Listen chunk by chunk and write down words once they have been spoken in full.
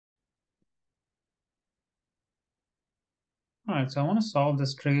All right, so I want to solve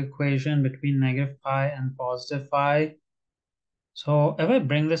this trig equation between negative pi and positive pi. So if I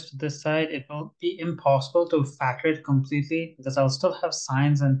bring this to this side, it will be impossible to factor it completely because I'll still have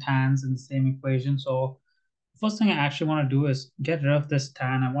sines and tans in the same equation. So the first thing I actually want to do is get rid of this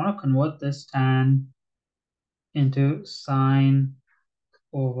tan. I want to convert this tan into sine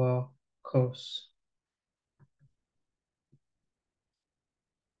over cos.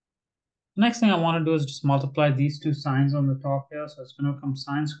 The next thing I want to do is just multiply these two signs on the top here. So it's going to become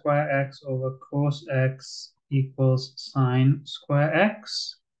sine square x over cos x equals sine square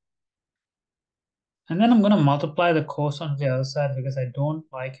x. And then I'm going to multiply the cos on the other side because I don't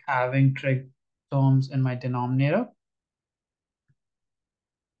like having trig terms in my denominator.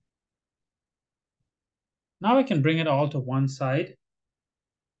 Now I can bring it all to one side.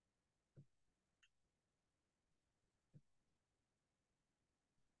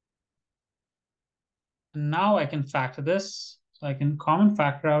 And now I can factor this. So I can common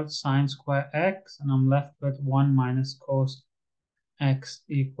factor out sine square x, and I'm left with 1 minus cos x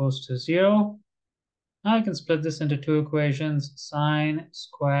equals to 0. Now I can split this into two equations. Sine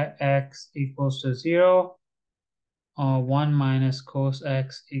square x equals to 0, or 1 minus cos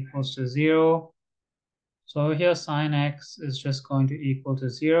x equals to 0. So over here, sine x is just going to equal to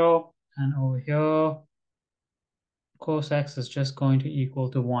 0. And over here, cos x is just going to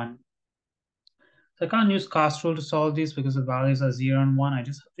equal to 1. So I can't use cos rule to solve these because the values are 0 and 1. I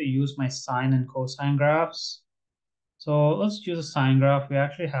just have to use my sine and cosine graphs. So let's use a sine graph. We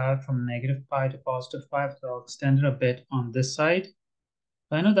actually have from negative pi to positive pi, so I'll extend it a bit on this side.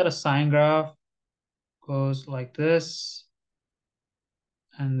 So I know that a sine graph goes like this,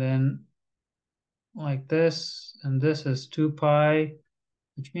 and then like this, and this is 2 pi,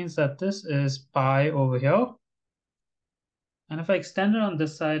 which means that this is pi over here. And if I extend it on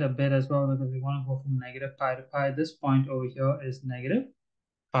this side a bit as well, because we want to go from negative pi to pi, this point over here is negative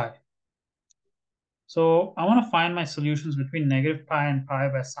pi. So I want to find my solutions between negative pi and pi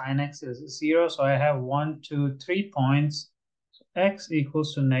where sine x is 0. So I have 1, 2, 3 points. So x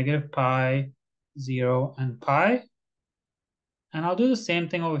equals to negative pi, 0, and pi. And I'll do the same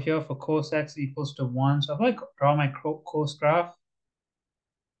thing over here for cos x equals to 1. So if I draw my cos graph,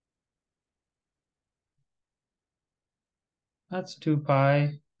 that's 2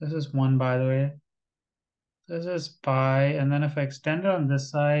 pi. This is 1, by the way. This is pi. And then if I extend it on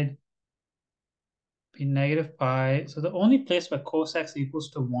this side, be negative pi. So the only place where cos x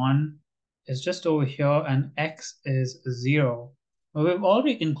equals to 1 is just over here, and x is 0. But we've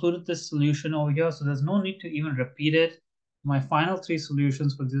already included this solution over here, so there's no need to even repeat it. My final three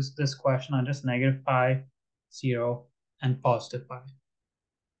solutions for this question are just negative pi, 0, and positive pi.